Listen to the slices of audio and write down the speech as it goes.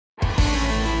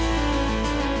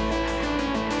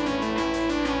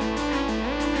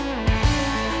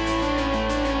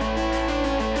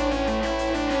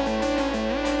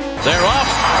They're off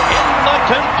in the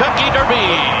Kentucky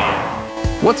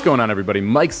Derby. What's going on, everybody?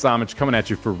 Mike Somich coming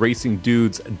at you for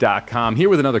RacingDudes.com, here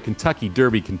with another Kentucky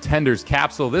Derby Contenders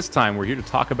capsule. This time, we're here to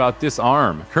talk about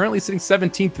Disarm, currently sitting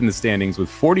 17th in the standings with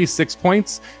 46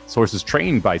 points. This horse is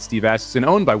trained by Steve Asmussen,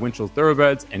 owned by Winchell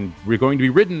Thoroughbreds, and we're going to be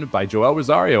ridden by Joel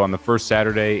Rosario on the first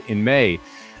Saturday in May.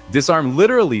 Disarm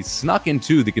literally snuck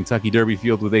into the Kentucky Derby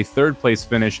field with a third-place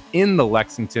finish in the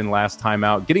Lexington last time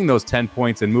out, getting those 10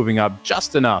 points and moving up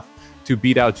just enough to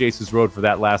beat out Jace's Road for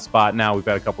that last spot. Now we've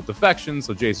had a couple defections,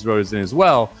 so Jace's Road is in as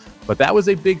well. But that was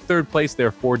a big third place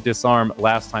there for Disarm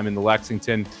last time in the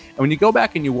Lexington. And when you go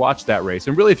back and you watch that race,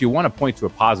 and really if you want to point to a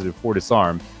positive for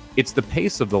Disarm, it's the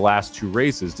pace of the last two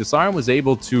races. Disarm was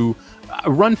able to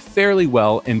run fairly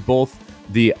well in both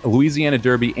the Louisiana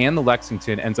Derby and the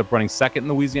Lexington. Ends up running second in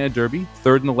the Louisiana Derby,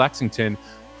 third in the Lexington,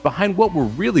 behind what were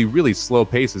really slow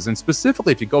paces. And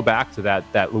specifically, if you go back to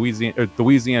that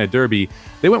Louisiana Derby,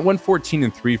 they went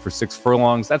 1:14.3 for 6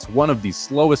 furlongs. That's one of the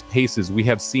slowest paces we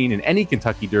have seen in any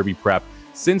Kentucky Derby prep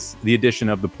since the addition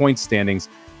of the point standings.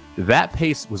 That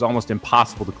pace was almost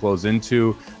impossible to close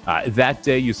into. That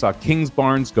day, you saw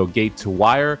Kingsbarns go gate to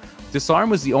wire.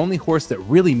 Disarm was the only horse that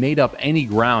really made up any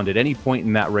ground at any point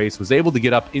in that race, was able to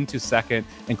get up into second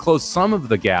and close some of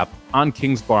the gap on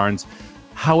Kingsbarns.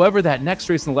 However, that next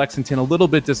race in Lexington, a little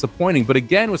bit disappointing, but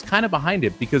again, was kind of behind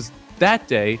it because that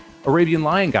day, Arabian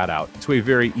Lion got out to a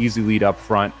very easy lead up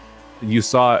front. You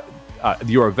saw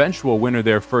your eventual winner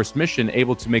there, First Mission,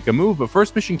 able to make a move, but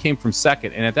First Mission came from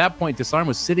second, and at that point, Disarm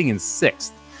was sitting in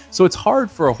sixth. So it's hard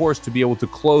for a horse to be able to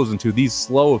close into these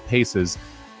slow of paces.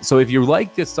 So if you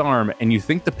like Disarm and you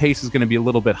think the pace is going to be a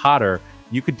little bit hotter,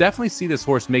 you could definitely see this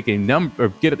horse make a number, or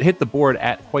hit the board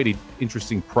at quite an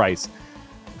interesting price.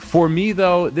 For me,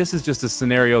 though, this is just a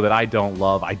scenario that I don't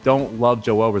love. I don't love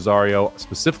Joel Rosario,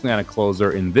 specifically on a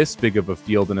closer in this big of a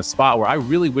field, in a spot where I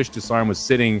really wish Disarm was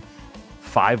sitting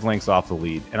 5 lengths off the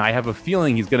lead. And I have a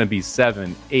feeling he's going to be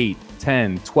 7, 8,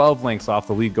 10, 12 lengths off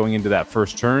the lead going into that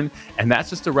first turn. And that's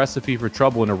just a recipe for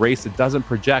trouble in a race that doesn't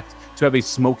project to have a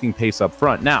smoking pace up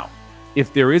front. Now,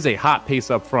 if there is a hot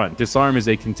pace up front, Disarm is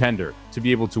a contender to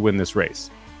be able to win this race.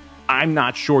 I'm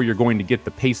not sure you're going to get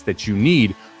the pace that you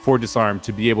need for Disarm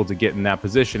to be able to get in that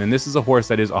position. And this is a horse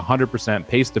that is 100%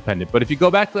 pace dependent. But if you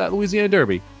go back to that Louisiana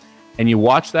Derby and you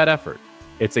watch that effort,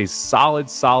 it's a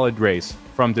solid race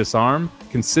from Disarm,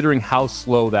 considering how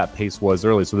slow that pace was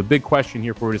early. So the big question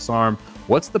here for Disarm,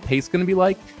 what's the pace going to be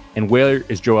like? And where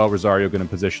is Joel Rosario going to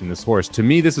position this horse? To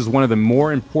me, this is one of the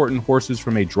more important horses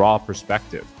from a draw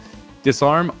perspective.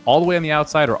 Disarm, all the way on the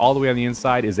outside or all the way on the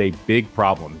inside, is a big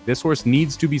problem. This horse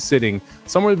needs to be sitting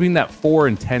somewhere between that 4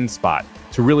 and 10 spot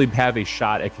to really have a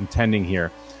shot at contending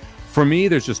here. For me,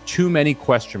 there's just too many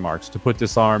question marks to put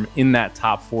Disarm in that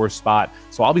top 4 spot,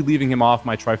 so I'll be leaving him off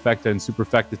my trifecta and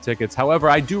superfecta tickets. However,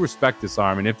 I do respect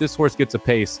Disarm, and if this horse gets a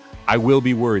pace, I will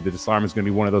be worried that Disarm is going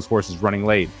to be one of those horses running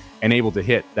late and able to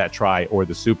hit that try or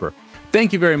the super.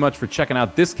 Thank you very much for checking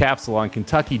out this capsule on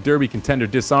Kentucky Derby contender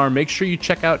Disarm. Make sure you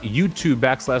check out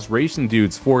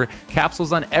YouTube.com/RacingDudes for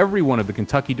capsules on every one of the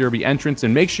Kentucky Derby entrants.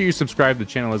 And make sure you subscribe to the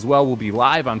channel as well. We'll be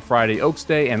live on Friday, Oaks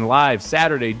Day, and live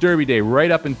Saturday, Derby Day,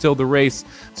 right up until the race.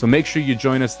 So make sure you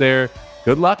join us there.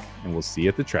 Good luck, and we'll see you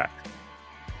at the track.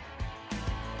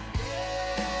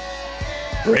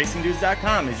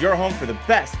 RacingDudes.com is your home for the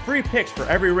best free picks for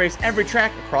every race, every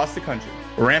track across the country.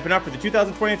 We're ramping up for the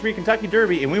 2023 Kentucky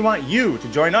Derby, and we want you to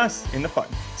join us in the fun.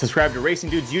 Subscribe to Racing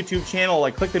Dudes YouTube channel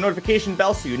and click the notification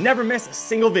bell so you never miss a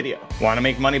single video. Want to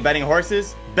make money betting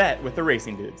horses? Bet with the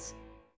Racing Dudes.